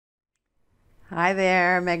Hi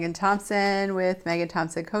there, Megan Thompson with Megan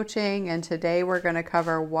Thompson Coaching, and today we're going to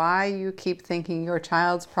cover why you keep thinking your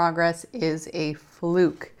child's progress is a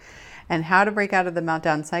fluke and how to break out of the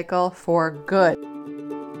meltdown cycle for good.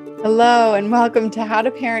 Hello, and welcome to How to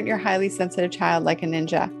Parent Your Highly Sensitive Child Like a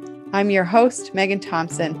Ninja. I'm your host, Megan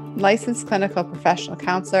Thompson, licensed clinical professional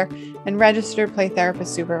counselor and registered play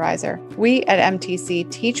therapist supervisor. We at MTC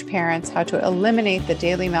teach parents how to eliminate the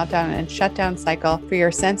daily meltdown and shutdown cycle for your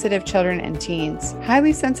sensitive children and teens.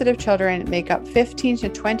 Highly sensitive children make up 15 to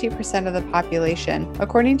 20% of the population,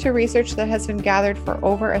 according to research that has been gathered for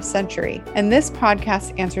over a century. And this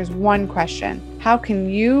podcast answers one question: how can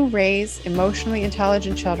you raise emotionally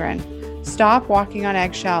intelligent children, stop walking on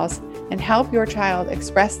eggshells, and help your child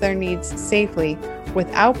express their needs safely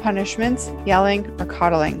without punishments, yelling, or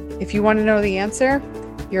coddling? If you want to know the answer,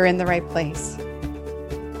 you're in the right place.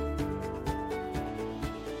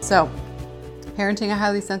 So, parenting a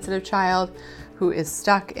highly sensitive child who is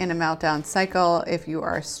stuck in a meltdown cycle, if you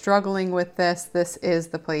are struggling with this is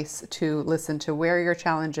the place to listen to where your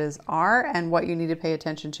challenges are and what you need to pay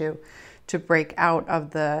attention to break out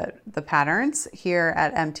of the patterns. Here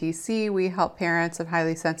at MTC, we help parents of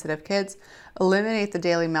highly sensitive kids eliminate the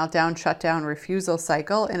daily meltdown, shutdown, refusal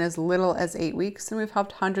cycle in as little as 8 weeks, and we've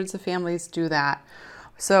helped hundreds of families do that.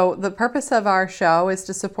 So the purpose of our show is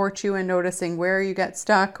to support you in noticing where you get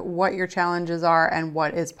stuck, what your challenges are, and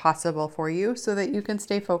what is possible for you so that you can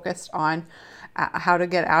stay focused on how to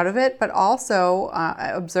get out of it, but also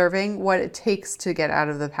observing what it takes to get out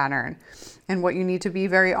of the pattern and what you need to be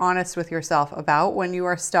very honest with yourself about when you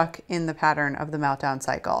are stuck in the pattern of the meltdown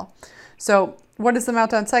cycle. So what is the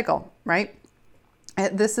meltdown cycle, right?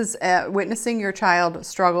 This is witnessing your child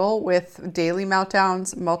struggle with daily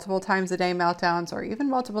meltdowns, multiple times a day meltdowns, or even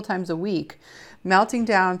multiple times a week, melting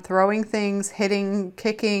down, throwing things, hitting,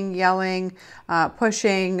 kicking, yelling,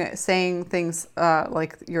 pushing, saying things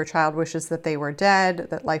like your child wishes that they were dead,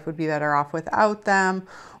 that life would be better off without them,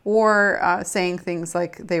 or saying things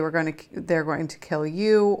like they're going to kill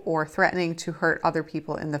you, or threatening to hurt other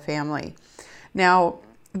people in the family. Now,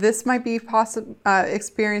 this might be something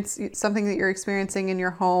that you're experiencing in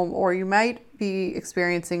your home, or you might be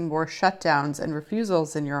experiencing more shutdowns and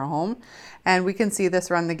refusals in your home. And we can see this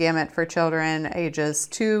run the gamut for children ages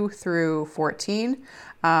 2 through 14,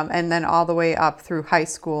 and then all the way up through high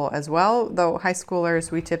school as well. Though high schoolers,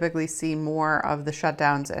 we typically see more of the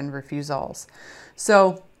shutdowns and refusals.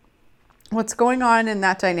 So what's going on in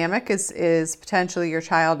that dynamic is potentially your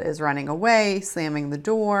child is running away, slamming the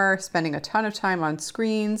door, spending a ton of time on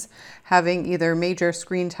screens, having either major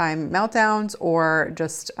screen time meltdowns or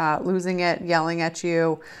just losing it, yelling at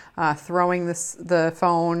you, throwing the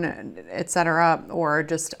phone, etc., or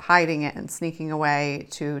just hiding it and sneaking away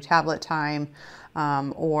to tablet time,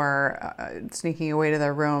 or sneaking away to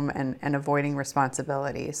their room and avoiding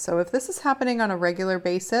responsibilities. So if this is happening on a regular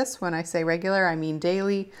basis, when I say regular, I mean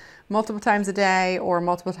daily, multiple times a day, or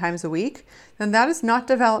multiple times a week, then that is not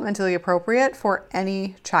developmentally appropriate for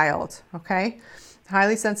any child, okay?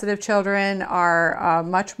 Highly sensitive children are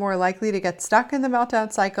much more likely to get stuck in the meltdown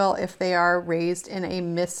cycle if they are raised in a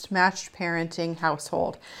mismatched parenting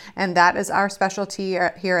household. And that is our specialty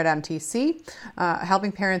here at MTC,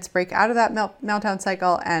 helping parents break out of that meltdown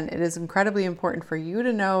cycle. And it is incredibly important for you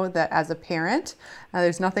to know that as a parent,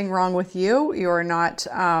 there's nothing wrong with you. You're not,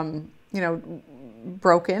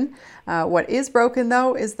 broken. What is broken,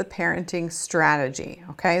 though, is the parenting strategy.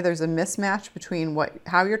 Okay, there's a mismatch between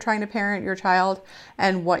how you're trying to parent your child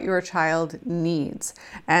and what your child needs,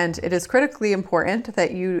 and it is critically important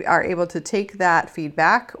that you are able to take that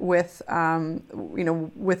feedback with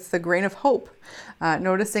the grain of hope,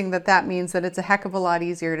 noticing that means that it's a heck of a lot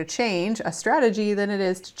easier to change a strategy than it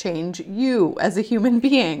is to change you as a human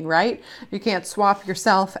being. Right? You can't swap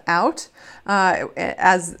yourself out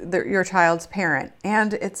as your child's parent.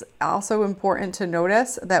 And it's also important to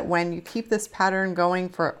notice that when you keep this pattern going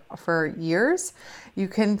for years, you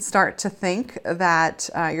can start to think that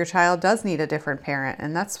your child does need a different parent.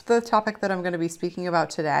 And that's the topic that I'm going to be speaking about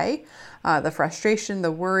today. The frustration,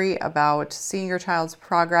 the worry about seeing your child's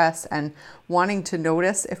progress and wanting to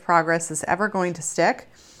notice if progress is ever going to stick.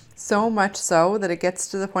 So much so that it gets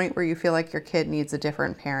to the point where you feel like your kid needs a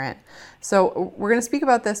different parent. So we're going to speak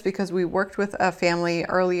about this because we worked with a family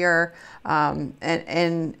earlier,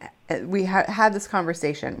 and we had this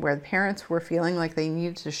conversation where the parents were feeling like they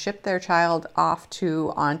needed to ship their child off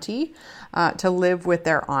to auntie to live with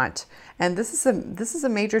their aunt. And this is a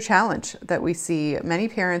major challenge that we see many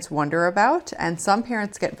parents wonder about, and some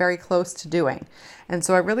parents get very close to doing. And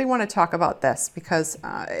so I really want to talk about this because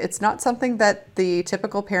it's not something that the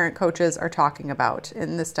typical parent coaches are talking about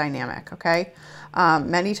in this dynamic, okay?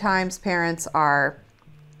 Many times parents are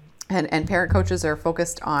and parent coaches are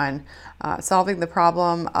focused on solving the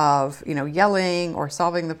problem of, yelling, or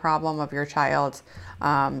solving the problem of your child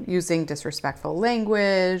using disrespectful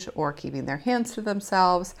language or keeping their hands to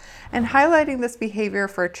themselves, and highlighting this behavior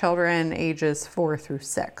for children ages 4 through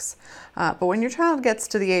 6. But when your child gets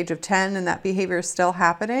to the age of 10 and that behavior is still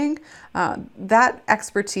happening, that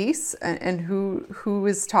expertise and who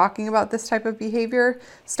is talking about this type of behavior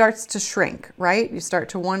starts to shrink, right? You start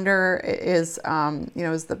to wonder, is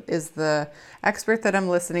the expert that I'm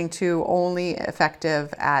listening to only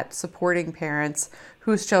effective at supporting parents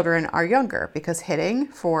whose children are younger? Because hitting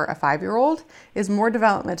for a 5-year-old is more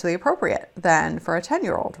developmentally appropriate than for a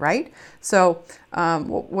 10-year-old, right? So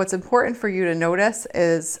what's important for you to notice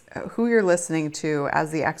is who you're listening to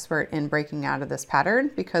as the expert in breaking out of this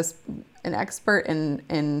pattern, because an expert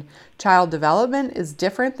in child development is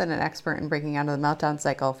different than an expert in breaking out of the meltdown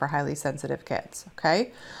cycle for highly sensitive kids,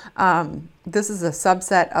 okay? This is a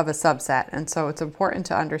subset of a subset, and so it's important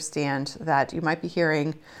to understand that you might be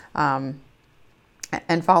hearing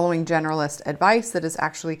and following generalist advice that is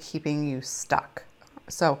actually keeping you stuck.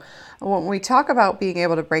 So when we talk about being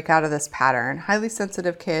able to break out of this pattern, highly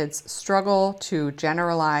sensitive kids struggle to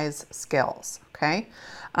generalize skills, okay?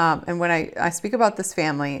 And when I speak about this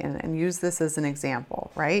family and use this as an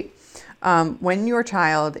example, right? When your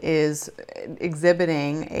child is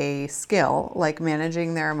exhibiting a skill like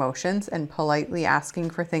managing their emotions and politely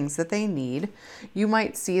asking for things that they need, you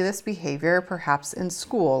might see this behavior perhaps in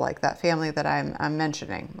school, like that family that I'm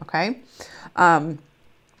mentioning, okay?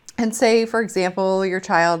 And say, for example, your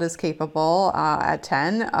child is capable at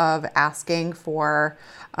 10 of asking for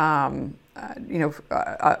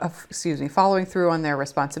following through on their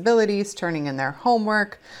responsibilities, turning in their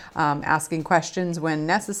homework, asking questions when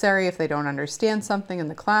necessary if they don't understand something in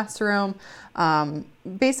the classroom,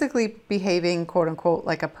 basically behaving, quote unquote,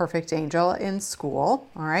 like a perfect angel in school,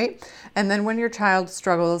 all right? And then when your child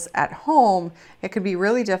struggles at home, it could be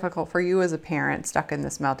really difficult for you as a parent stuck in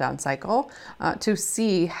this meltdown cycle to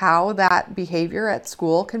see how that behavior at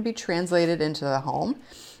school can be translated into the home.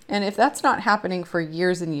 And if that's not happening for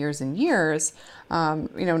years and years and years,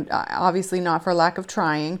 obviously not for lack of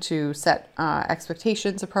trying to set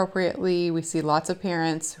expectations appropriately. We see lots of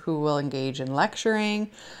parents who will engage in lecturing,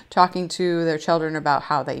 talking to their children about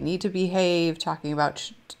how they need to behave, talking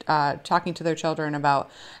to their children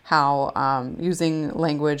about how using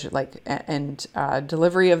language and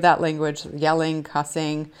delivery of that language, yelling,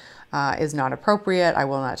 cussing, is not appropriate. I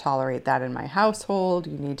will not tolerate that in my household.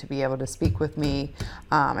 You need to be able to speak with me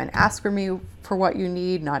and ask for me for what you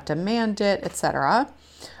need, not demand it, etc.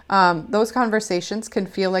 Those conversations can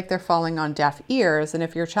feel like they're falling on deaf ears. And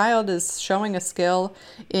if your child is showing a skill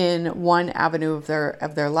in one avenue of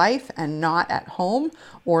their life and not at home,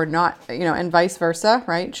 or not, and vice versa,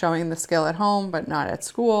 right? Showing the skill at home, but not at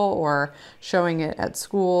school, or showing it at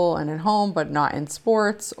school and at home, but not in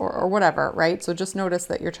sports or whatever, right? So just notice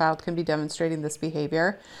that your child can be demonstrating this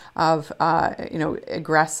behavior of,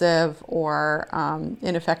 aggressive or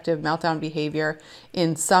ineffective meltdown behavior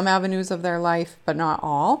in some avenues of their life, but not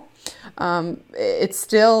all. It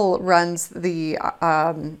still runs the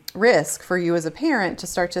risk for you as a parent to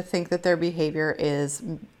start to think that their behavior is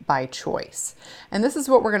by choice. And this is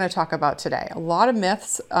what we're going to talk about today. A lot of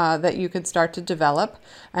myths that you can start to develop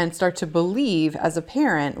and start to believe as a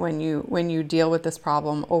parent when you deal with this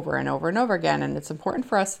problem over and over and over again. And it's important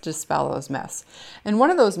for us to dispel those myths. And one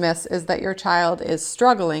of those myths is that your child is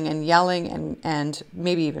struggling and yelling and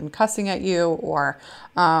maybe even cussing at you, or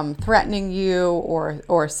threatening you,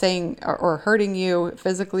 or saying or hurting you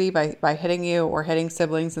physically by hitting you or hitting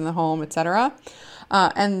siblings in the home, etc.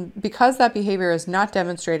 And because that behavior is not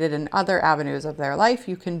demonstrated in other avenues of their life,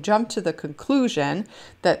 you can jump to the conclusion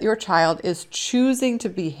that your child is choosing to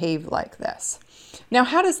behave like this. Now,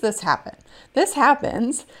 how does this happen? This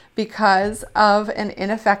happens because of an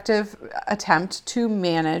ineffective attempt to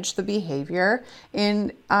manage the behavior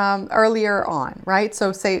in earlier on, right?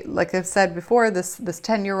 So say, like I've said before, this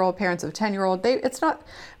 10-year-old, parents of 10-year-old, they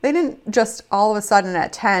didn't just all of a sudden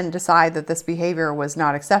at 10 decide that this behavior was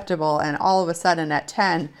not acceptable, and all of a sudden at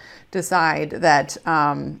 10 decide that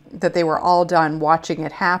that they were all done watching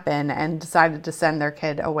it happen and decided to send their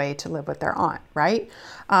kid away to live with their aunt, right?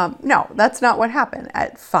 No, that's not what happened.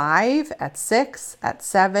 At 5, at 6, at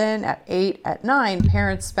 7, at 8, at 9,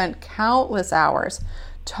 parents spent countless hours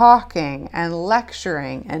talking and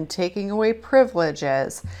lecturing and taking away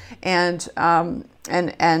privileges and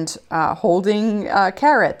holding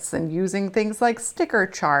carrots and using things like sticker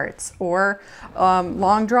charts or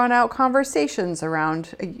long drawn out conversations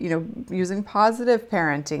around, using positive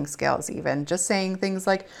parenting skills, even just saying things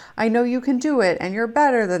like, I know you can do it and you're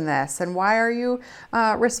better than this. And why are you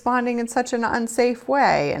responding in such an unsafe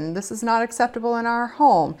way? And this is not acceptable in our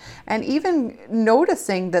home. And even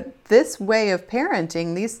noticing that this way of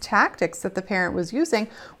parenting, these tactics that the parent was using,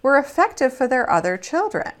 were effective for their other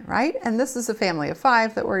children, right? And this is a family of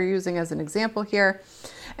 5 that we're using as an example here.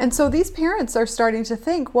 And so these parents are starting to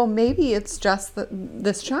think, well, maybe it's just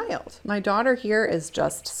this child. My daughter here is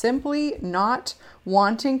just simply not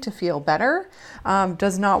wanting to feel better,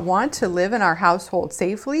 does not want to live in our household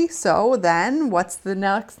safely. So then what's the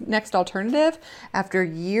next alternative? After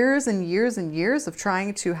years and years and years of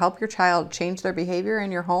trying to help your child change their behavior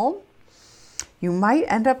in your home, you might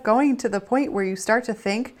end up going to the point where you start to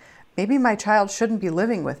think, maybe my child shouldn't be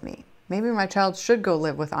living with me. Maybe my child should go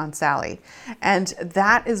live with Aunt Sally. And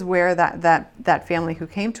that is where that family who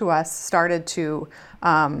came to us started to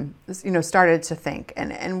think.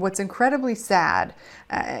 And what's incredibly sad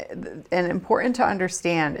and important to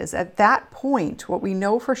understand is at that point, what we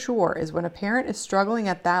know for sure is when a parent is struggling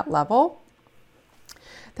at that level,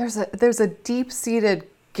 there's a deep-seated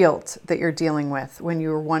guilt that you're dealing with when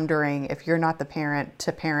you're wondering if you're not the parent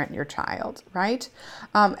to parent your child, right?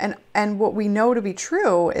 And what we know to be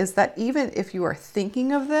true is that even if you are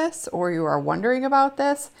thinking of this or you are wondering about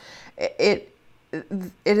this, it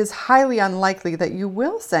is highly unlikely that you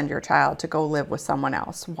will send your child to go live with someone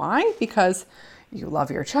else. Why? Because you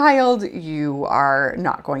love your child, you are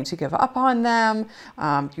not going to give up on them,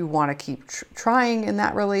 you want to keep trying in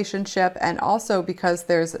that relationship, and also because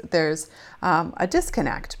there's a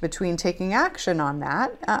disconnect between taking action on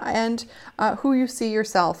that and who you see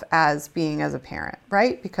yourself as being as a parent,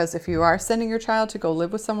 right? Because if you are sending your child to go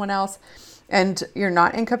live with someone else, and you're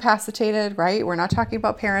not incapacitated, right? We're not talking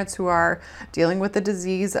about parents who are dealing with the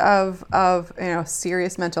disease of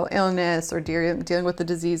serious mental illness or dealing with the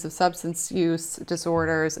disease of substance use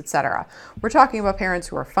disorders, etc. We're talking about parents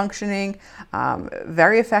who are functioning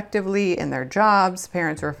very effectively in their jobs,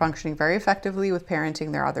 parents who are functioning very effectively with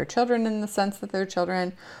parenting their other children in the sense that their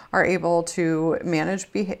children are able to manage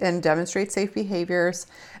and demonstrate safe behaviors.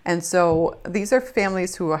 And so these are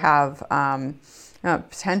families who have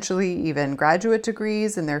potentially even graduate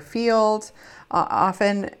degrees in their field.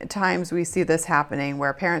 Oftentimes we see this happening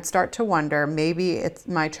where parents start to wonder, maybe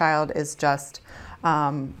my child is just,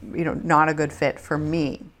 not a good fit for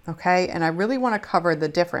me. Okay. And I really want to cover the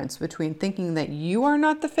difference between thinking that you are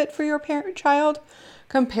not the fit for your child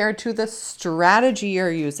compared to the strategy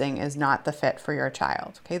you're using is not the fit for your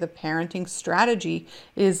child. Okay. The parenting strategy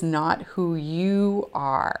is not who you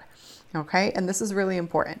are. Okay, and this is really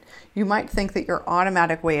important. You might think that your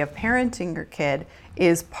automatic way of parenting your kid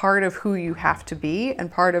is part of who you have to be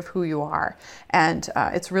and part of who you are. And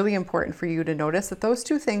it's really important for you to notice that those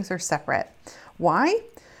two things are separate. Why?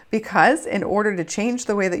 Because in order to change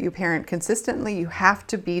the way that you parent consistently, you have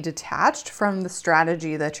to be detached from the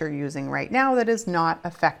strategy that you're using right now that is not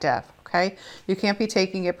effective. Okay, you can't be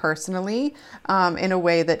taking it personally in a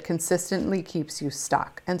way that consistently keeps you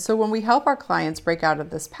stuck. And so when we help our clients break out of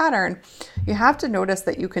this pattern, you have to notice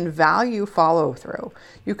that you can value follow through.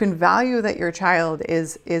 You can value that your child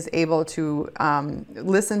is able to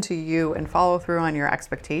listen to you and follow through on your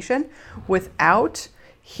expectation without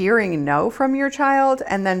hearing no from your child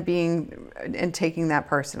and then taking that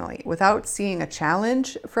personally, without seeing a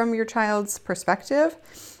challenge from your child's perspective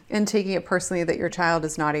and taking it personally that your child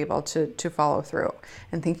is not able to follow through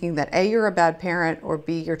and thinking that A, you're a bad parent, or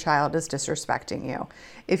B, your child is disrespecting you.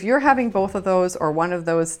 If you're having both of those or one of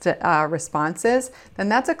those responses, then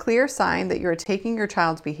that's a clear sign that you're taking your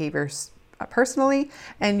child's behaviors personally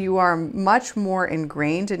and you are much more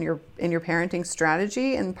ingrained in your parenting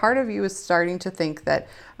strategy, and part of you is starting to think that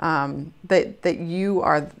that you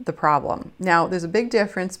are the problem. Now, there's a big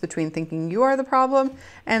difference between thinking you are the problem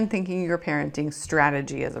and thinking your parenting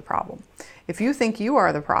strategy is a problem. If you think you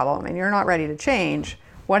are the problem and you're not ready to change,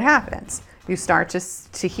 what happens? You start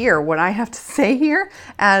to hear what I have to say here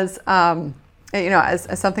as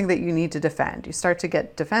as something that you need to defend. You start to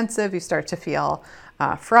get defensive, you start to feel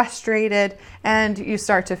frustrated, and you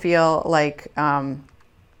start to feel like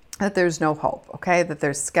that there's no hope, okay? That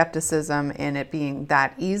there's skepticism in it being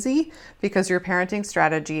that easy because your parenting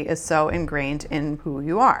strategy is so ingrained in who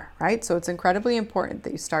you are, right? So it's incredibly important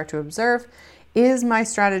that you start to observe, is my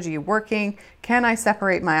strategy working? Can I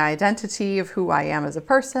separate my identity of who I am as a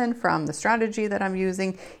person from the strategy that I'm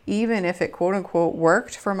using, even if it quote unquote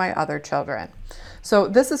worked for my other children? So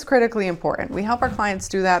this is critically important. We help our clients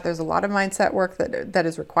do that. There's a lot of mindset work that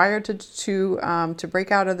is required to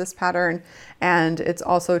break out of this pattern. And it's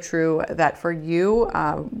also true that for you,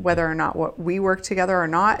 whether or not we work together or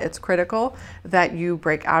not, it's critical that you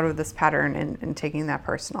break out of this pattern and taking that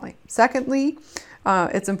personally. Secondly,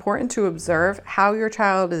 it's important to observe how your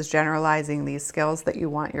child is generalizing these skills that you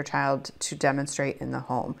want your child to demonstrate in the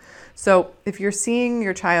home. So if you're seeing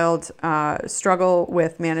your child struggle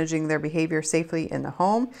with managing their behavior safely in the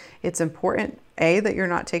home, it's important, A, that you're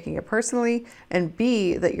not taking it personally, and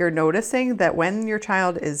B, that you're noticing that when your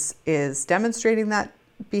child is demonstrating that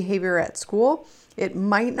behavior at school, it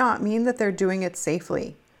might not mean that they're doing it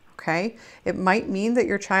safely. Okay? It might mean that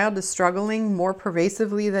your child is struggling more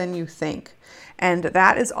pervasively than you think. And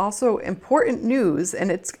that is also important news,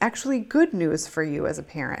 and it's actually good news for you as a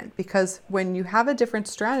parent, because when you have a different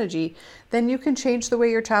strategy, then you can change the way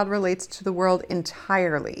your child relates to the world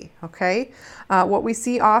entirely. Okay? What we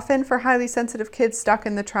see often for highly sensitive kids stuck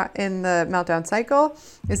in the meltdown cycle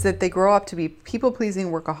is that they grow up to be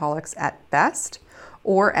people-pleasing workaholics at best.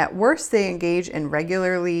 Or at worst, they engage in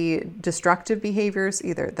regularly destructive behaviors,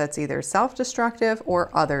 either self-destructive or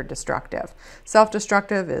other destructive.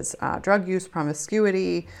 Self-destructive is drug use,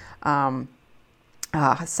 promiscuity,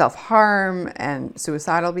 self-harm, and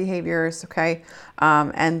suicidal behaviors, okay?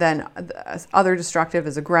 And then other destructive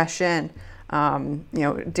is aggression,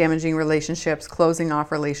 damaging relationships, closing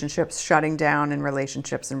off relationships, shutting down in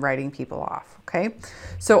relationships, and writing people off, okay?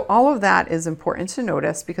 So all of that is important to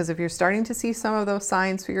notice, because if you're starting to see some of those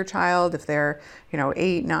signs for your child, if they're,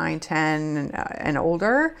 8, 9, 10 and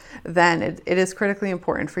older, then it is critically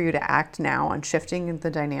important for you to act now on shifting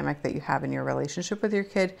the dynamic that you have in your relationship with your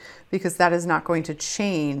kid, because that is not going to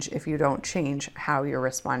change if you don't change how you're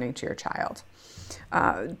responding to your child.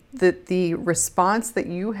 The response that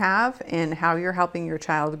you have in how you're helping your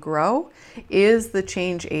child grow is the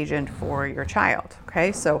change agent for your child.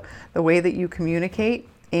 Okay, so the way that you communicate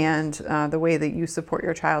and the way that you support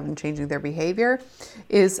your child in changing their behavior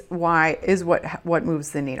is what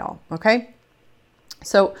moves the needle. Okay.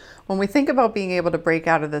 So when we think about being able to break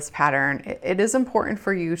out of this pattern, it is important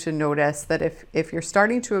for you to notice that if you're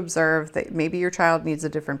starting to observe that maybe your child needs a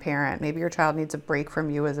different parent, maybe your child needs a break from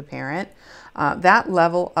you as a parent, that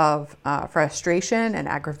level of frustration and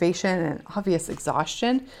aggravation and obvious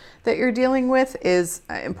exhaustion that you're dealing with is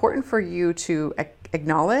important for you to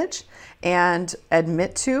acknowledge and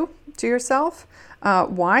admit to yourself.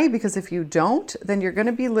 Why? Because if you don't, then you're going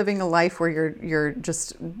to be living a life where you're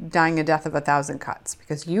just dying a death of 1,000 cuts,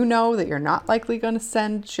 because you know that you're not likely going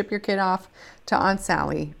to ship your kid off to Aunt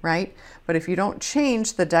Sally, right? But if you don't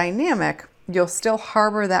change the dynamic, you'll still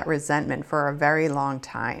harbor that resentment for a very long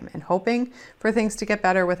time, and hoping for things to get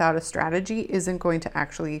better without a strategy isn't going to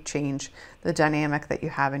actually change the dynamic that you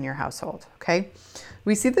have in your household. Okay.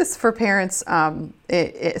 We see this for parents,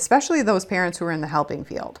 especially those parents who are in the helping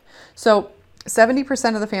field. So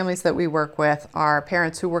 70% of the families that we work with are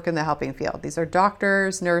parents who work in the helping field. These are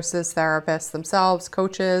doctors, nurses, therapists themselves,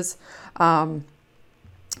 coaches, where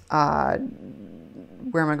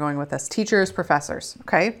am I going with this? Teachers, professors,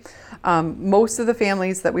 okay? Most of the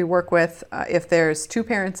families that we work with, if there's two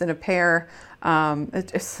parents in a pair,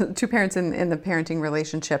 two parents in the parenting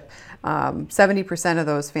relationship, 70% of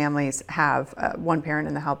those families have one parent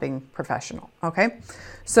in the helping professional, okay?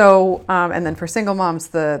 So, and then for single moms,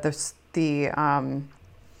 the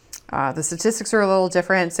statistics are a little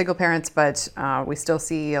different, single parents, but we still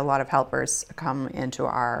see a lot of helpers come into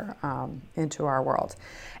our world.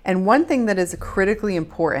 And one thing that is critically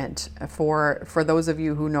important for those of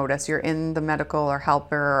you who notice you're in the medical or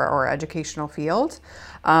helper or educational field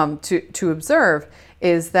to observe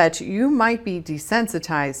is that you might be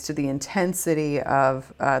desensitized to the intensity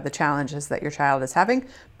of the challenges that your child is having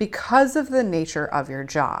because of the nature of your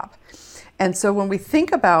job. And so when we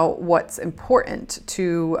think about what's important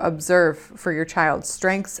to observe for your child's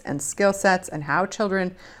strengths and skill sets and how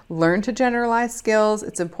children learn to generalize skills,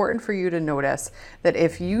 it's important for you to notice that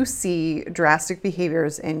if you see drastic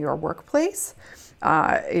behaviors in your workplace,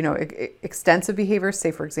 extensive behaviors, say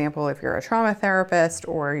for example, if you're a trauma therapist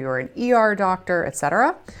or you're an ER doctor,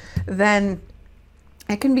 etc., then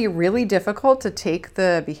it can be really difficult to take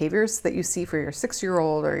the behaviors that you see for your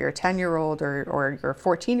 6-year-old or your 10-year-old or your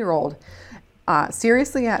 14-year-old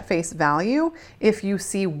seriously at face value if you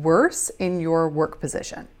see worse in your work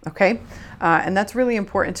position, okay? And that's really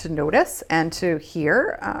important to notice and to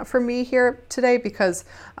hear from me here today, because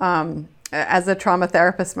as a trauma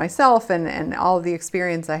therapist myself, and all of the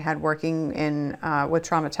experience I had working in with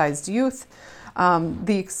traumatized youth,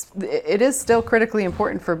 it is still critically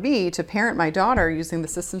important for me to parent my daughter using the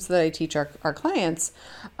systems that I teach our clients,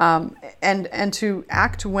 and to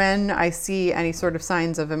act when I see any sort of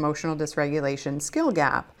signs of emotional dysregulation skill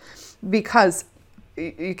gap, because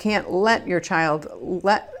you can't let your child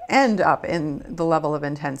end up in the level of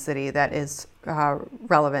intensity that is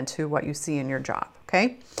relevant to what you see in your job.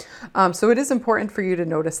 Okay, so it is important for you to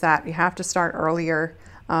notice that. You have to start earlier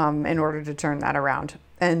in order to turn that around.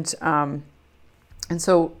 And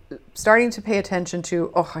so starting to pay attention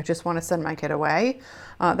to, oh, I just want to send my kid away.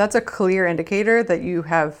 That's a clear indicator that you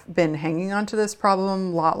have been hanging on to this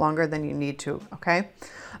problem a lot longer than you need to. Okay.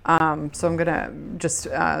 So I'm going to just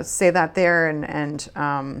say that there and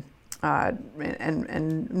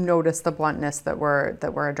notice the bluntness that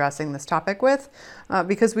we're addressing this topic with,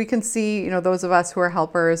 because we can see, those of us who are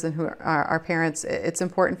helpers and who are parents, it's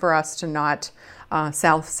important for us to not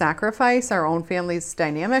self-sacrifice our own family's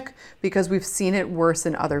dynamic, because we've seen it worse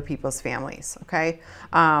in other people's families. Okay,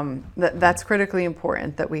 that's critically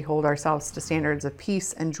important, that we hold ourselves to standards of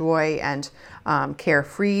peace and joy and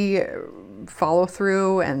carefree follow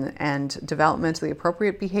through and developmentally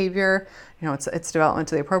appropriate behavior. It's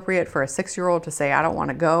developmentally appropriate for a 6-year-old to say, I don't want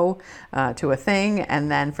to go to a thing,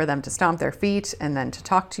 and then for them to stomp their feet and then to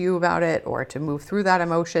talk to you about it, or to move through that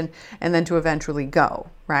emotion and then to eventually go,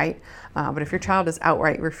 right? But if your child is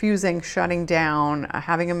outright refusing, shutting down,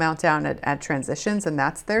 having a meltdown at transitions, and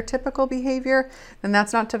that's their typical behavior, then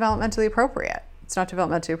that's not developmentally appropriate. It's not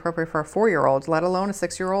developmentally appropriate for a 4-year-old, let alone a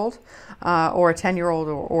 6-year-old, or a 10-year-old,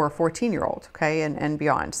 or a 14-year-old, okay, and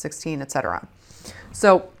beyond, 16, etc.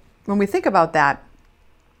 So when we think about that,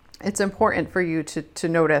 it's important for you to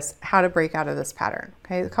notice how to break out of this pattern.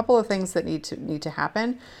 Okay, a couple of things that need to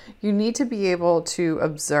happen. You need to be able to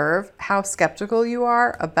observe how skeptical you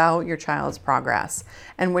are about your child's progress.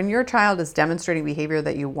 And when your child is demonstrating behavior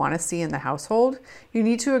that you want to see in the household, you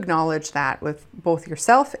need to acknowledge that with both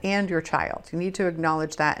yourself and your child. You need to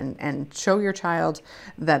acknowledge that and show your child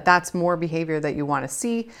that that's more behavior that you want to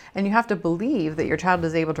see. And you have to believe that your child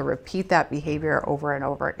is able to repeat that behavior over and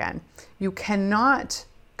over again. You cannot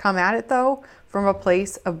come at it, though, from a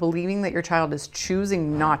place of believing that your child is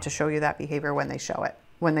choosing not to show you that behavior when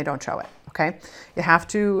they don't show it. Okay, you have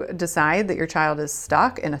to decide that your child is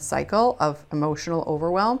stuck in a cycle of emotional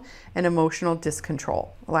overwhelm and emotional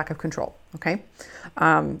discontrol, lack of control. Okay,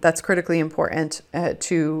 that's critically important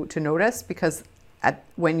to notice, because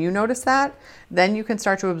when you notice that, then you can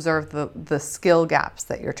start to observe the skill gaps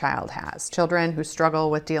that your child has. Children who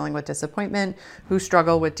struggle with dealing with disappointment, who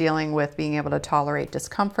struggle with dealing with being able to tolerate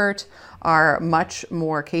discomfort, are much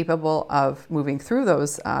more capable of moving through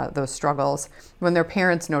those struggles when their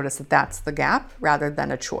parents notice that that's the gap rather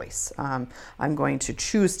than a choice. I'm going to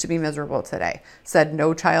choose to be miserable today, said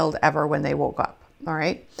no child ever when they woke up. All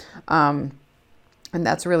right. And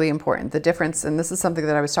that's really important. The difference, and this is something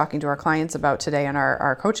that I was talking to our clients about today on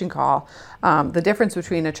our coaching call, the difference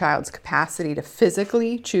between a child's capacity to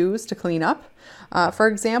physically choose to clean up, for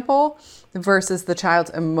example, versus the child's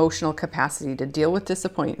emotional capacity to deal with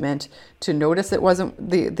disappointment, to notice it wasn't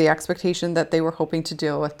the expectation that they were hoping to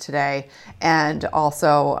deal with today, and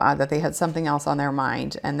also that they had something else on their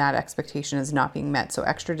mind and that expectation is not being met. So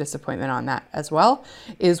extra disappointment on that as well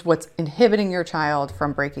is what's inhibiting your child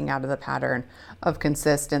from breaking out of the pattern of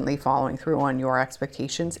consistently following through on your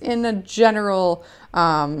expectations in a general,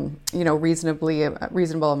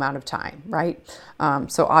 reasonable amount of time, right?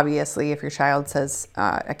 So obviously, if your child says,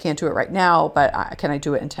 I can't do it right now, but can I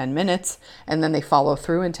do it in 10 minutes? And then they follow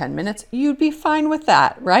through in 10 minutes, you'd be fine with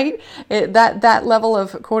that, right? That level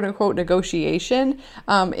of quote unquote negotiation,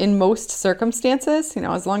 in most circumstances,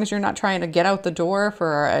 as long as you're not trying to get out the door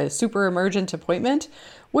for a super emergent appointment,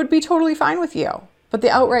 would be totally fine with you. But the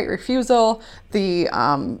outright refusal, the,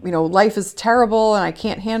 life is terrible and I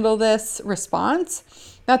can't handle this response,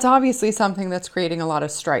 that's obviously something that's creating a lot of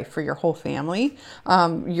strife for your whole family,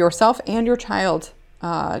 yourself and your child,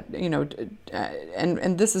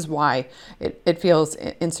 and this is why it feels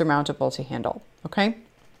insurmountable to handle, okay?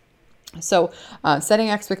 So setting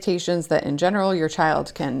expectations that in general your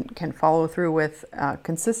child can follow through with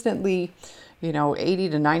consistently, 80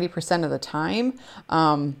 to 90% of the time.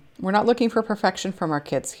 We're not looking for perfection from our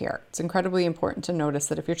kids here. It's incredibly important to notice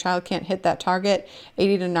that if your child can't hit that target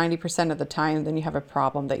 80 to 90% of the time, then you have a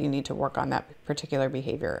problem that you need to work on that particular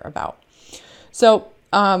behavior about. So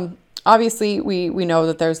Obviously, we know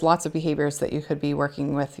that there's lots of behaviors that you could be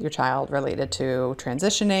working with your child related to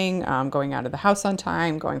transitioning, going out of the house on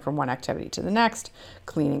time, going from one activity to the next,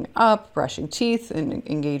 cleaning up, brushing teeth, and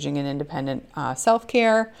engaging in independent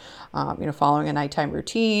self-care, following a nighttime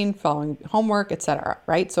routine, following homework, etc.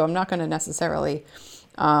 Right? So I'm not going to necessarily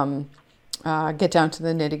get down to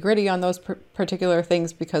the nitty gritty on those particular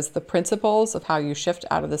things, because the principles of how you shift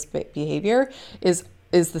out of this behavior is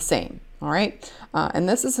the same. All right. And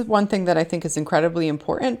this is one thing that I think is incredibly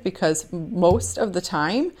important, because most of the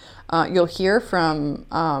time you'll hear from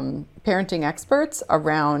parenting experts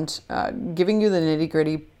around giving you the nitty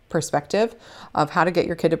gritty perspective of how to get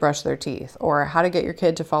your kid to brush their teeth, or how to get your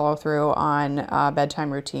kid to follow through on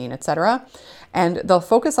bedtime routine, etc. And they'll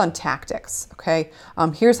focus on tactics. Okay.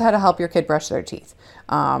 Here's how to help your kid brush their teeth.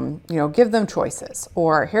 Give them choices,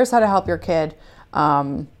 or here's how to help your kid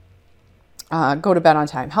go to bed on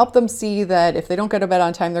time. Help them see that if they don't go to bed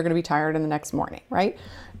on time, they're going to be tired in the next morning, right?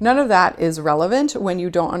 None of that is relevant when you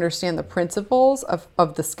don't understand the principles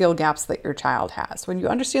of the skill gaps that your child has. When you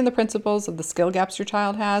understand the principles of the skill gaps your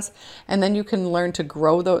child has, and then you can learn to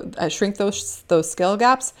grow shrink those skill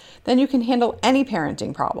gaps, then you can handle any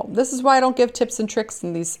parenting problem. This is why I don't give tips and tricks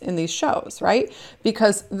in these shows, right?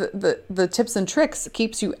 Because the tips and tricks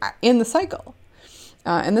keeps you in the cycle.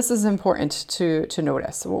 And this is important to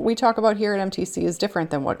notice. What we talk about here at MTC is different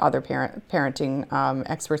than what other parenting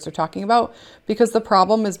experts are talking about, because the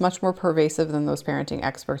problem is much more pervasive than those parenting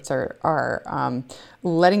experts are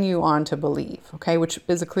letting you on to believe. Okay, which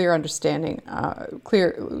is a clear understanding.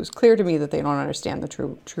 It was clear to me that they don't understand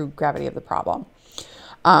the true gravity of the problem.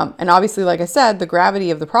 And obviously, like I said, the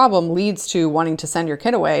gravity of the problem leads to wanting to send your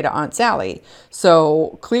kid away to Aunt Sally.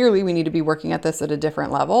 So clearly we need to be working at this at a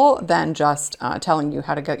different level than just telling you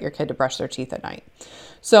how to get your kid to brush their teeth at night.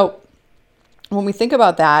 So when we think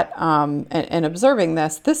about that and observing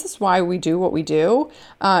this is why we do what we do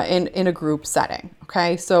in a group setting.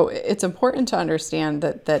 Okay, so it's important to understand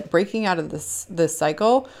that breaking out of this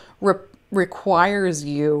cycle requires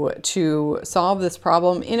you to solve this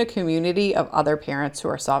problem in a community of other parents who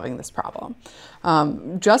are solving this problem.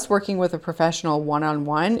 Just working with a professional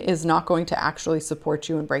one-on-one is not going to actually support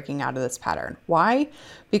you in breaking out of this pattern. Why?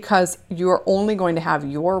 Because you're only going to have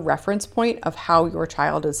your reference point of how your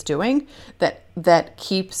child is doing that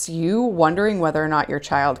keeps you wondering whether or not your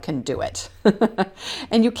child can do it.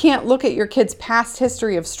 And you can't look at your kid's past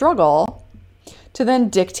history of struggle to then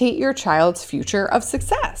dictate your child's future of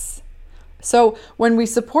success. So when we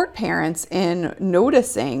support parents in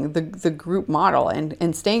noticing the group model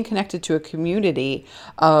and staying connected to a community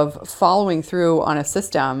of following through on a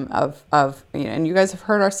system of and you guys have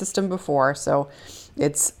heard our system before, so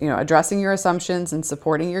it's addressing your assumptions and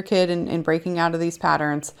supporting your kid in breaking out of these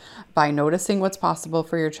patterns by noticing what's possible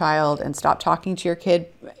for your child, and stop talking to your kid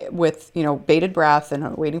with bated breath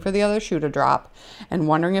and waiting for the other shoe to drop and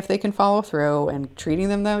wondering if they can follow through, and treating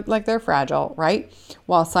them like they're fragile, right?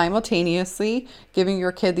 While simultaneously giving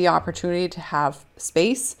your kid the opportunity to have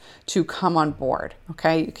space to come on board.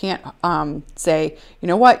 Okay, you can't say, you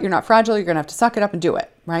know what, you're not fragile, you're gonna have to suck it up and do it,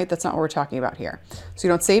 right? That's not what we're talking about here. So you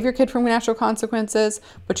don't save your kid from natural consequences,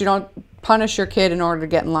 but you don't punish your kid in order to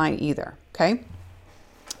get in line either. Okay.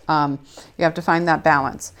 You have to find that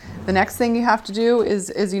balance. The next thing you have to do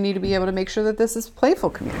is you need to be able to make sure that this is playful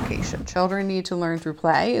communication. Children need to learn through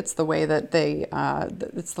play. It's the way that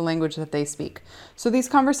it's the language that they speak. So these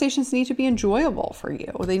conversations need to be enjoyable for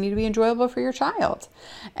you. They need to be enjoyable for your child.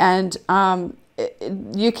 And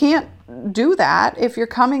you can't do that if you're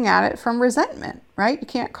coming at it from resentment, right? You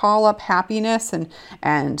can't call up happiness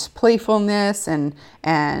and playfulness and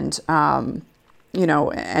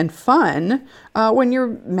fun when you're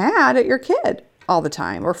mad at your kid all the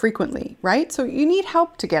time or frequently, right? So you need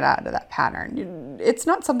help to get out of that pattern. It's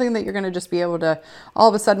not something that you're going to just be able to all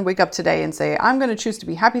of a sudden wake up today and say, I'm going to choose to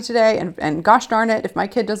be happy today. And gosh darn it, if my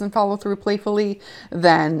kid doesn't follow through playfully,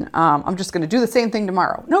 then I'm just going to do the same thing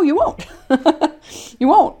tomorrow. No, you won't. You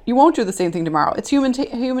won't do the same thing tomorrow. It's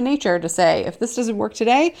human nature to say, if this doesn't work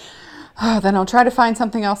today, then I'll try to find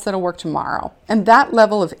something else that'll work tomorrow. And that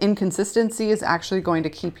level of inconsistency is actually going to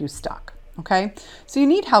keep you stuck. Okay, so you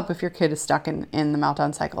need help if your kid is stuck in the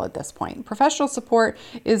meltdown cycle at this point. Professional support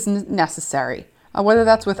is necessary. Whether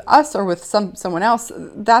that's with us or with someone else,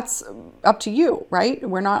 that's up to you, right?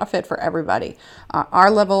 We're not a fit for everybody. Our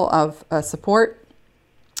level of support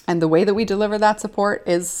and the way that we deliver that support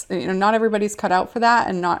is, not everybody's cut out for that,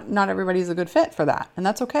 and not everybody's a good fit for that, and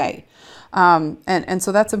that's okay. And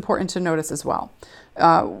so that's important to notice as well.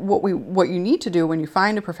 What you need to do when you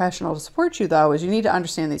find a professional to support you, though, is you need to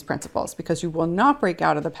understand these principles, because you will not break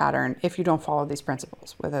out of the pattern if you don't follow these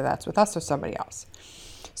principles, whether that's with us or somebody else.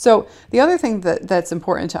 So the other thing that's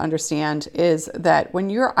important to understand is that when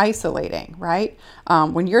you're isolating, right?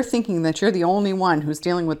 When you're thinking that you're the only one who's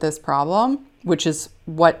dealing with this problem, which is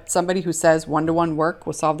what somebody who says one-to-one work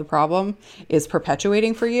will solve the problem is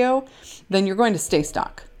perpetuating for you, then you're going to stay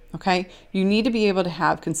stuck. Okay, you need to be able to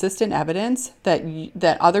have consistent evidence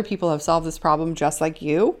that other people have solved this problem just like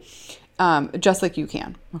you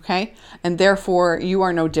can. Okay, and therefore you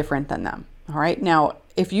are no different than them. All right. Now,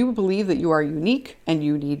 if you believe that you are unique and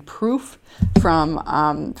you need proof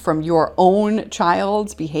from your own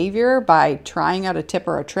child's behavior by trying out a tip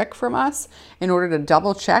or a trick from us in order to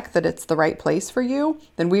double check that it's the right place for you,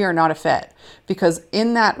 then we are not a fit. Because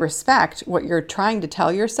in that respect, what you're trying to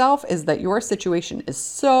tell yourself is that your situation is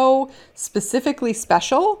so specifically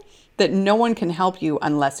special that no one can help you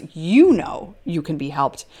unless you know you can be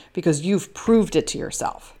helped because you've proved it to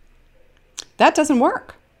yourself. That doesn't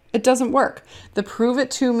work. It doesn't work. The prove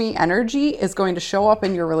it to me energy is going to show up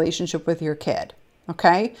in your relationship with your kid.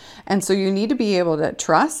 Okay. And so you need to be able to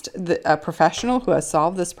trust a professional who has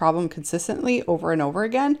solved this problem consistently over and over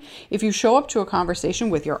again. If you show up to a conversation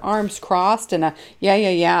with your arms crossed and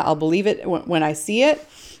I'll believe it when I see it,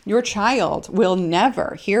 your child will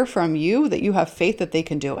never hear from you that you have faith that they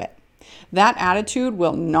can do it. That attitude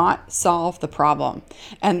will not solve the problem.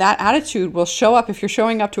 And that attitude will show up if you're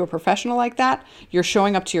showing up to a professional like that, you're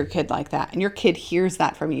showing up to your kid like that. And your kid hears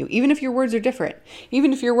that from you, even if your words are different.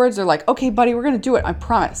 Even if your words are like, okay, buddy, we're going to do it. I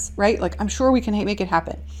promise, right? Like, I'm sure we can make it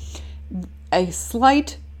happen. A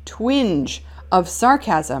slight twinge of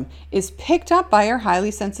sarcasm is picked up by our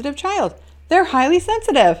highly sensitive child. They're highly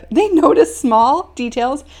sensitive. They notice small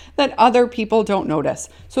details that other people don't notice.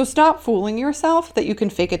 So stop fooling yourself that you can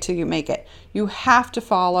fake it till you make it. You have to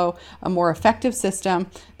follow a more effective system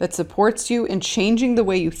that supports you in changing the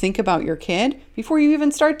way you think about your kid before you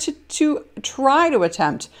even start to try to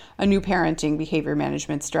attempt a new parenting behavior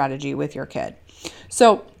management strategy with your kid.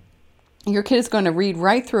 So your kid is going to read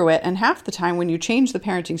right through it. And half the time when you change the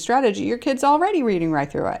parenting strategy, your kid's already reading right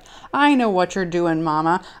through it. I know what you're doing,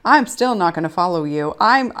 mama. I'm still not going to follow you.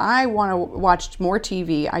 I want to watch more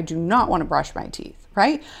TV. I do not want to brush my teeth,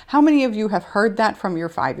 right? How many of you have heard that from your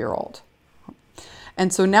 5-year-old?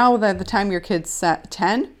 And so now that the time your kid's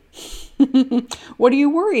 10, what are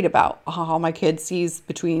you worried about? Oh, my kid sees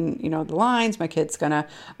between, the lines. My kid's going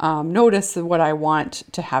to notice what I want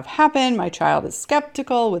to have happen. My child is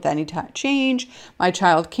skeptical with any change. My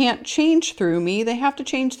child can't change through me. They have to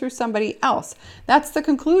change through somebody else. That's the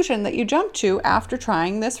conclusion that you jump to after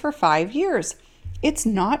trying this for 5 years. It's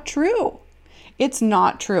not true. It's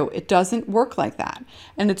not true. It doesn't work like that.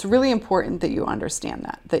 And it's really important that you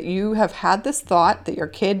understand that you have had this thought that your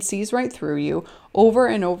kid sees right through you over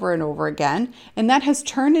and over and over again. And that has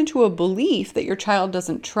turned into a belief that your child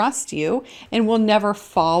doesn't trust you and will never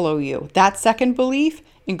follow you. That second belief,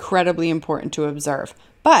 incredibly important to observe.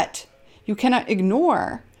 But you cannot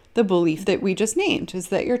ignore the belief that we just named, is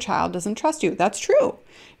that your child doesn't trust you. That's true.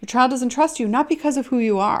 Your child doesn't trust you, not because of who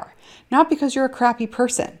you are, not because you're a crappy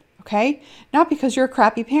person. Okay? Not because you're a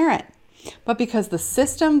crappy parent, but because the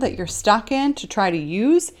system that you're stuck in to try to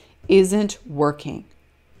use isn't working.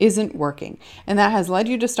 And that has led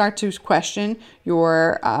you to start to question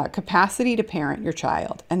your capacity to parent your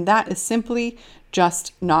child. And that is simply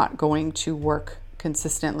just not going to work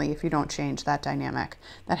consistently if you don't change that dynamic.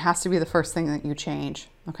 That has to be the first thing that you change.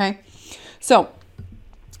 Okay? So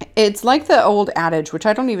it's like the old adage, which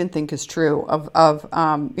I don't even think is true, of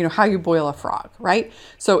how you boil a frog, right?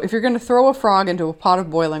 So if you're going to throw a frog into a pot of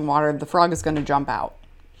boiling water, the frog is going to jump out.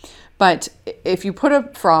 But if you put a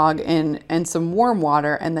frog in some warm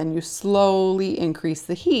water and then you slowly increase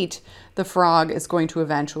the heat, the frog is going to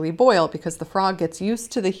eventually boil because the frog gets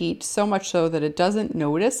used to the heat so much so that it doesn't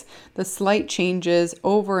notice the slight changes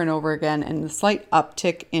over and over again and the slight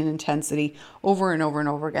uptick in intensity over and over and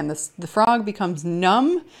over again. The frog becomes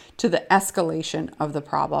numb to the escalation of the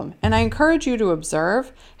problem. And I encourage you to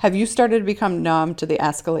observe, have you started to become numb to the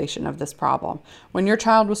escalation of this problem? When your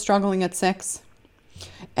child was struggling at 6,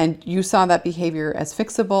 and you saw that behavior as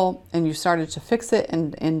fixable and you started to fix it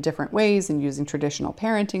in different ways and using traditional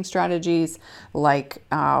parenting strategies like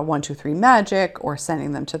 1, 2, 3 magic, or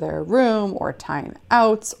sending them to their room, or time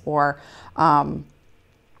outs, or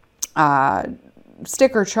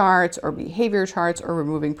sticker charts or behavior charts, or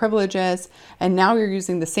removing privileges. And now you're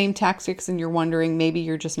using the same tactics and you're wondering maybe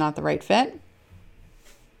you're just not the right fit.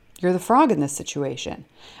 You're the frog in this situation,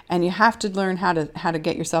 and you have to learn how to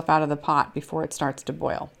get yourself out of the pot before it starts to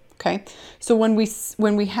boil. Okay, so when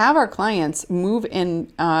we have our clients move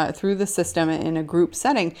in through the system in a group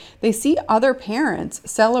setting, they see other parents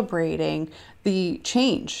celebrating the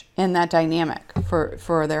change in that dynamic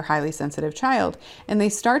for their highly sensitive child, and they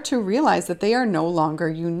start to realize that they are no longer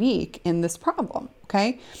unique in this problem.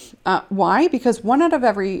 Okay, why? Because 1 out of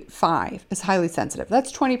every 5 is highly sensitive.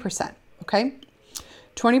 That's 20%. Okay,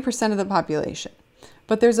 20% of the population.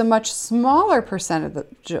 But there's a much smaller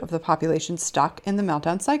percentage of the population stuck in the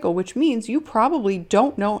meltdown cycle, which means you probably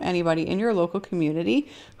don't know anybody in your local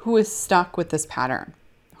community who is stuck with this pattern.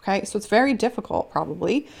 Okay, so it's very difficult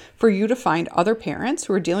probably for you to find other parents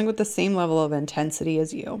who are dealing with the same level of intensity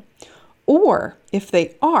as you. Or if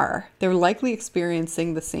they are, they're likely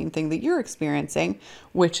experiencing the same thing that you're experiencing,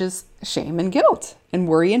 which is shame and guilt and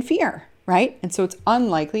worry and fear. Right? And so it's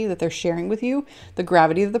unlikely that they're sharing with you the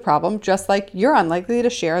gravity of the problem, just like you're unlikely to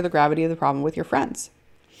share the gravity of the problem with your friends.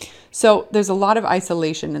 So there's a lot of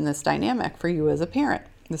isolation in this dynamic for you as a parent.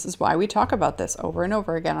 This is why we talk about this over and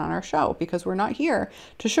over again on our show, because we're not here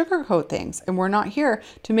to sugarcoat things, and we're not here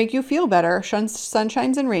to make you feel better,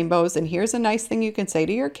 sunshines and rainbows, and here's a nice thing you can say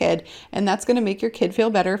to your kid, and that's going to make your kid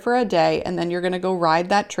feel better for a day, and then you're going to go ride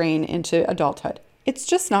that train into adulthood. It's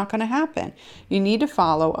just not going to happen. You need to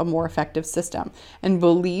follow a more effective system. And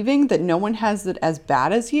believing that no one has it as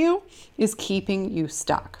bad as you is keeping you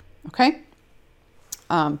stuck. Okay?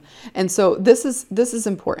 And so this is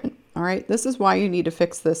important. All right? This is why you need to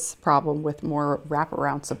fix this problem with more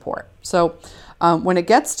wraparound support. So when it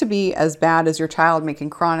gets to be as bad as your child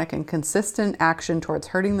making chronic and consistent action towards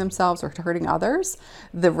hurting themselves or hurting others,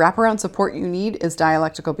 the wraparound support you need is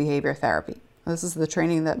dialectical behavior therapy. This is the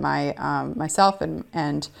training that myself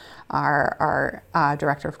and our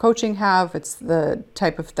director of coaching have. It's the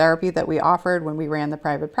type of therapy that we offered when we ran the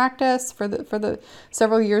private practice for the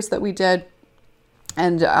several years that we did,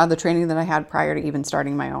 and the training that I had prior to even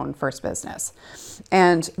starting my own first business.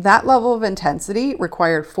 And that level of intensity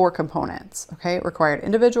required 4 components. Okay, it required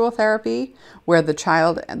individual therapy, where the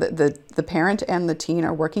child, the parent and the teen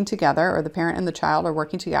are working together, or the parent and the child are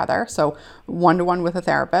working together. So 1-to-1 with a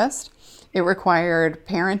therapist. It required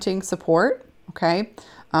parenting support, okay,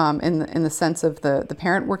 in the sense of the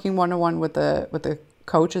parent working 1-to-1 with the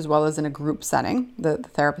coach, as well as in a group setting, the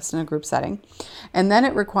therapist in a group setting. And then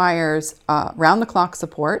it requires round-the-clock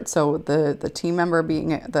support, so the team member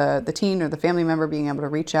being the teen or the family member being able to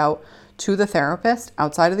reach out to the therapist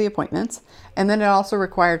outside of the appointments. And then it also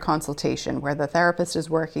required consultation, where the therapist is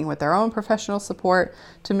working with their own professional support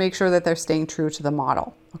to make sure that they're staying true to the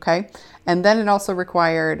model, okay? And then it also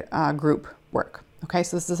required group work, okay?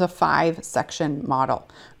 So this is a 5-section model,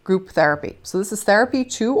 group therapy. So this is therapy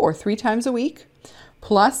 2 or 3 times a week,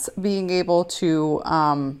 plus being able to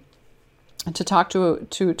talk to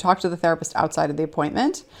the therapist outside of the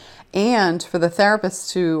appointment, and for the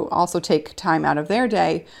therapist to also take time out of their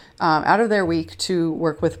day, out of their week, to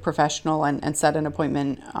work with professional and set an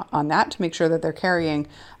appointment on that to make sure that they're carrying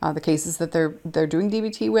the cases that they're doing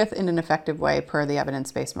DBT with in an effective way per the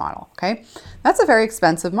evidence-based model. Okay, that's a very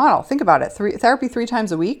expensive model. Think about it: therapy 3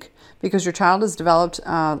 times a week because your child has developed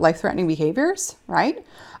life-threatening behaviors, right?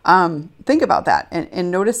 Think about that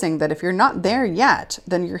and noticing that if you're not there yet,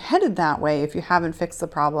 then you're headed that way if you haven't fixed the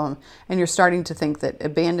problem, and you're starting to think that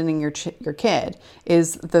abandoning your kid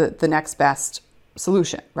is the next best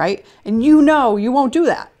solution, right? And you know you won't do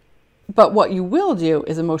that. But what you will do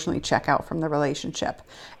is emotionally check out from the relationship.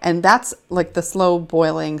 And that's like the slow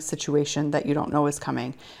boiling situation that you don't know is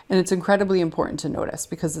coming. And it's incredibly important to notice,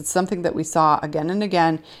 because it's something that we saw again and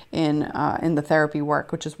again in the therapy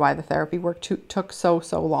work, which is why the therapy work took so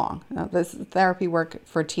long. Now, this therapy work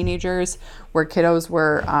for teenagers where kiddos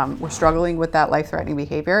were struggling with that life-threatening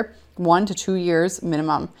behavior, 1 to 2 years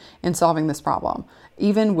minimum in solving this problem,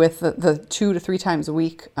 even with the 2 to 3 times a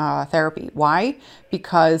week therapy. Why?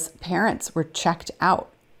 Because parents were checked out,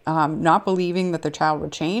 not believing that their child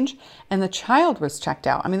would change, and the child was checked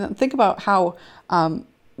out. I mean, think about how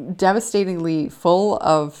devastatingly full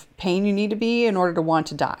of pain you need to be in order to want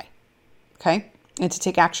to die, okay, and to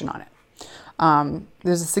take action on it.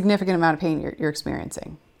 There's a significant amount of pain you're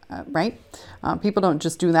experiencing, right? People don't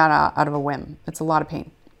just do that out of a whim. It's a lot of pain.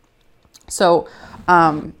 So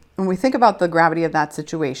when we think about the gravity of that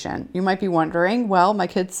situation, you might be wondering, well, my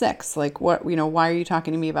kid's 6, like what, why are you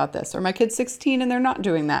talking to me about this? Or my kid's 16 and they're not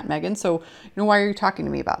doing that, Megan. So, why are you talking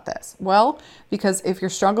to me about this? Well, because if you're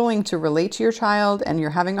struggling to relate to your child and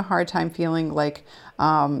you're having a hard time feeling like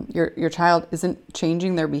your child isn't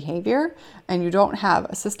changing their behavior, and you don't have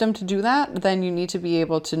a system to do that, then you need to be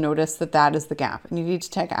able to notice that that is the gap, and you need to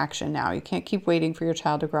take action now. You can't keep waiting for your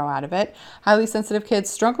child to grow out of it. Highly sensitive kids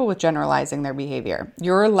struggle with generalizing their behavior.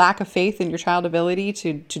 Your lack of faith in your child's ability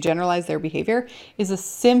to generalize their behavior is a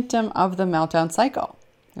symptom of the meltdown cycle.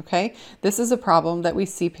 Okay, this is a problem that we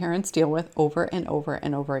see parents deal with over and over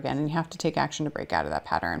and over again, and you have to take action to break out of that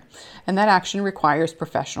pattern. And that action requires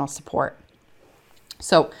professional support.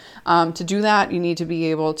 So to do that, you need to be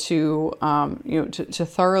able to, to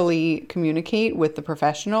thoroughly communicate with the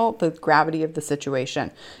professional the gravity of the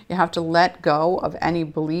situation. You have to let go of any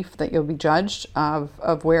belief that you'll be judged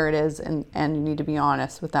of where it is, and you need to be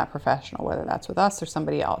honest with that professional, whether that's with us or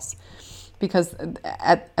somebody else. Because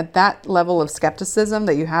at that level of skepticism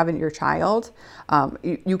that you have in your child,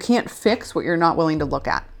 you can't fix what you're not willing to look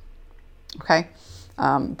at. Okay?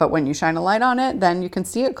 But when you shine a light on it, then you can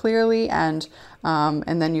see it clearly, and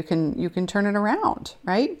then you can turn it around,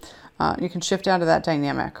 right? You can shift out of that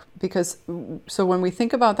dynamic. So when we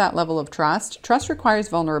think about that level of trust requires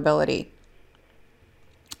vulnerability.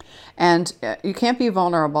 And you can't be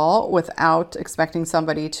vulnerable without expecting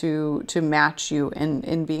somebody to match you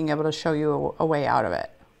in being able to show you a way out of it.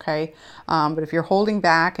 Okay. But if you're holding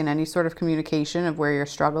back in any sort of communication of where you're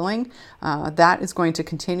struggling, that is going to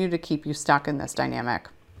continue to keep you stuck in this dynamic.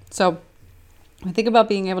 So think about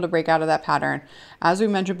being able to break out of that pattern. As we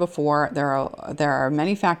mentioned before, there are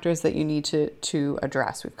many factors that you need to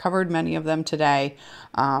address. We've covered many of them today.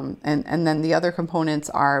 And then the other components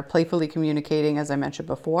are playfully communicating, as I mentioned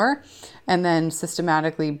before, and then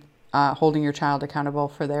systematically holding your child accountable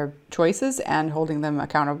for their choices and holding them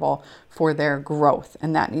accountable for their growth.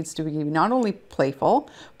 And that needs to be not only playful,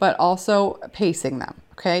 but also pacing them.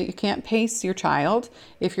 Okay. You can't pace your child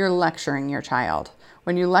if you're lecturing your child.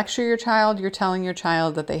 When you lecture your child, you're telling your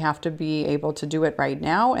child that they have to be able to do it right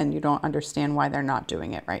now, and you don't understand why they're not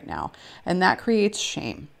doing it right now. And that creates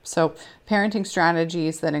shame. So parenting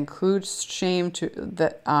strategies that include shame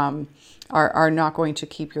are not going to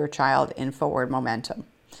keep your child in forward momentum.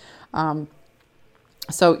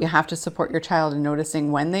 So you have to support your child in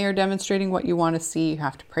noticing when they are demonstrating what you want to see. You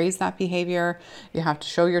have to praise that behavior. You have to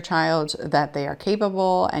show your child that they are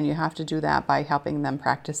capable, and you have to do that by helping them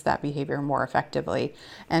practice that behavior more effectively.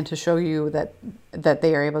 And to show you that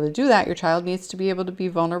they are able to do that, your child needs to be able to be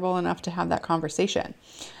vulnerable enough to have that conversation.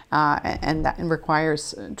 And that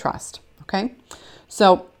requires trust. Okay.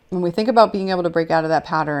 So when we think about being able to break out of that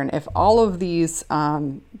pattern, if all of these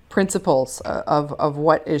principles of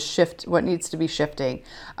what needs to be shifting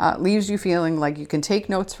leaves you feeling like you can take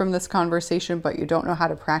notes from this conversation, but you don't know how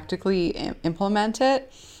to practically implement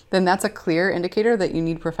it, then that's a clear indicator that you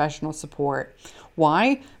need professional support.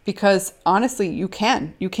 Why? Because honestly, you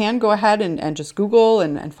can go ahead and just Google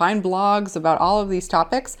and find blogs about all of these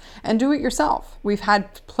topics and do it yourself. We've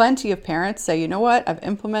had plenty of parents say, you know what, I've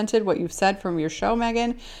implemented what you've said from your show,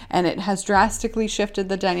 Megan, and it has drastically shifted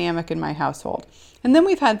the dynamic in my household. And then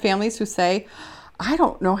we've had families who say, I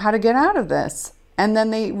don't know how to get out of this. And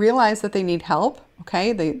then they realize that they need help.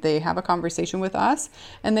 Okay, they have a conversation with us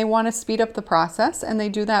and they want to speed up the process, and they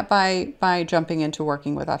do that by jumping into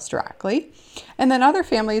working with us directly. And then other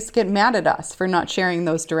families get mad at us for not sharing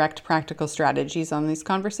those direct practical strategies on these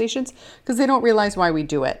conversations because they don't realize why we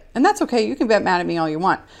do it. And that's okay. You can get mad at me all you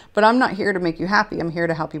want, but I'm not here to make you happy. I'm here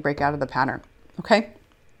to help you break out of the pattern. Okay.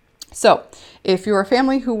 So if you're a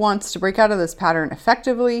family who wants to break out of this pattern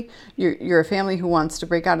effectively, you're a family who wants to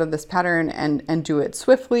break out of this pattern and do it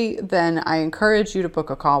swiftly, then I encourage you to book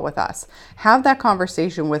a call with us. Have that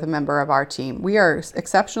conversation with a member of our team. We are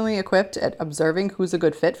exceptionally equipped at observing who's a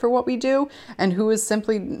good fit for what we do and who is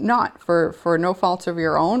simply not, for no fault of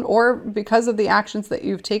your own or because of the actions that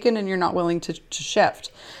you've taken and you're not willing to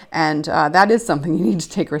shift. And that is something you need to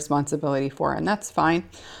take responsibility for, and that's fine,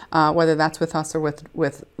 whether that's with us or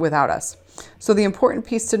without us. So the important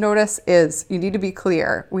piece to notice is you need to be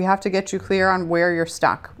clear. We have to get you clear on where you're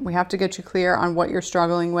stuck. We have to get you clear on what you're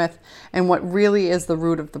struggling with and what really is the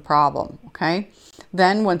root of the problem, okay?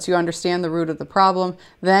 Then once you understand the root of the problem,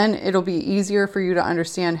 then it'll be easier for you to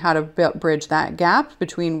understand how to bridge that gap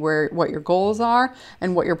between what your goals are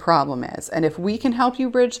and what your problem is. And if we can help you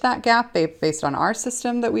bridge that gap based on our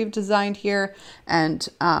system that we've designed here and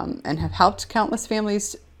have helped countless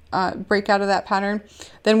families break out of that pattern,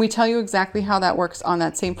 then we tell you exactly how that works on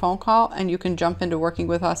that same phone call, and you can jump into working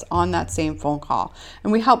with us on that same phone call.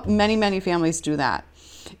 And we help many, many families do that.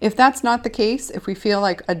 If that's not the case, if we feel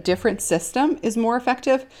like a different system is more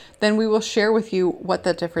effective, then we will share with you what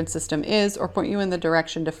that different system is or point you in the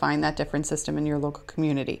direction to find that different system in your local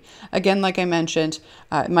community. Again, like I mentioned,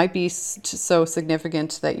 it might be so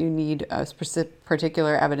significant that you need a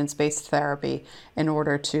particular evidence-based therapy in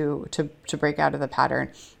order to break out of the pattern.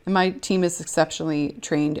 And my team is exceptionally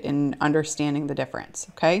trained in understanding the difference,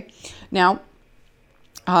 okay? Now,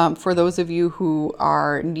 for those of you who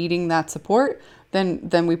are needing that support,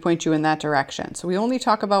 then we point you in that direction. So we only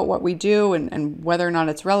talk about what we do and whether or not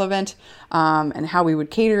it's relevant, and how we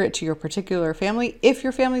would cater it to your particular family if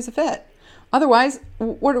your family's a fit. Otherwise,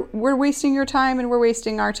 we're wasting your time and we're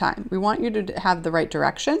wasting our time. We want you to have the right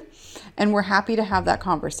direction, and we're happy to have that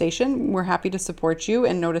conversation. We're happy to support you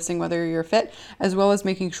in noticing whether you're fit, as well as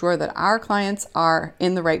making sure that our clients are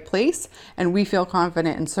in the right place and we feel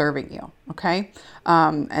confident in serving you, okay?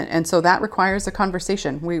 And so that requires a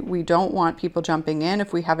conversation. We don't want people jumping in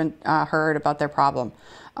if we haven't heard about their problem.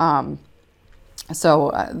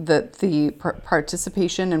 So the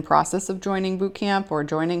participation and process of joining boot camp or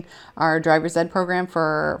joining our driver's ed program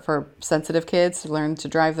for sensitive kids to learn to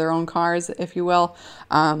drive their own cars, if you will,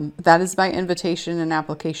 that is by invitation and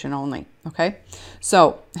application only. Okay,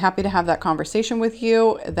 so happy to have that conversation with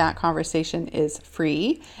you. That conversation is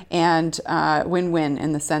free and win-win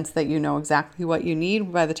in the sense that you know exactly what you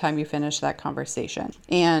need by the time you finish that conversation.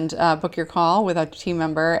 And book your call with a team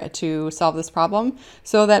member to solve this problem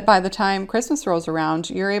so that by the time Christmas rolls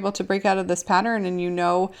around, you're able to break out of this pattern and you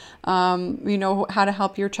know how to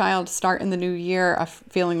help your child start in the new year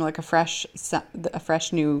feeling like a fresh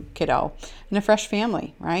new kiddo and a fresh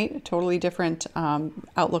family, right? A totally different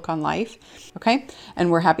outlook on life. Okay,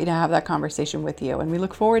 and we're happy to have that conversation with you, and we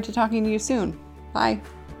look forward to talking to you soon. Bye.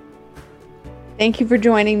 Thank you for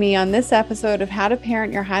joining me on this episode of How to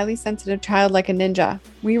Parent Your Highly Sensitive Child Like a Ninja.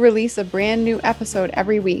 We release a brand new episode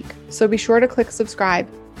every week, so be sure to click subscribe.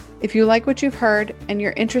 If you like what you've heard and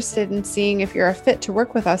you're interested in seeing if you're a fit to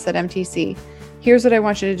work with us at MTC, here's what I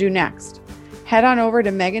want you to do next. Head on over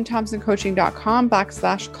to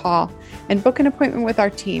meganthompsoncoaching.com/call and book an appointment with our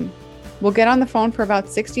team. We'll get on the phone for about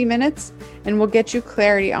 60 minutes and we'll get you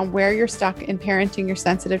clarity on where you're stuck in parenting your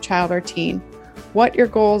sensitive child or teen, what your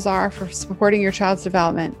goals are for supporting your child's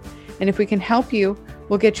development. And if we can help you,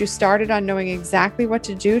 we'll get you started on knowing exactly what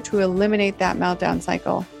to do to eliminate that meltdown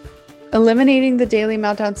cycle. Eliminating the daily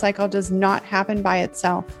meltdown cycle does not happen by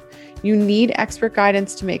itself. You need expert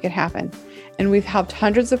guidance to make it happen. And we've helped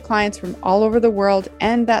hundreds of clients from all over the world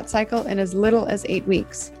end that cycle in as little as 8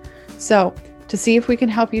 weeks. So, to see if we can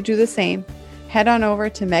help you do the same, head on over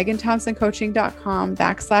to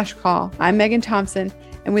meganthompsoncoaching.com/call. I'm Megan Thompson,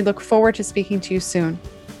 and we look forward to speaking to you soon.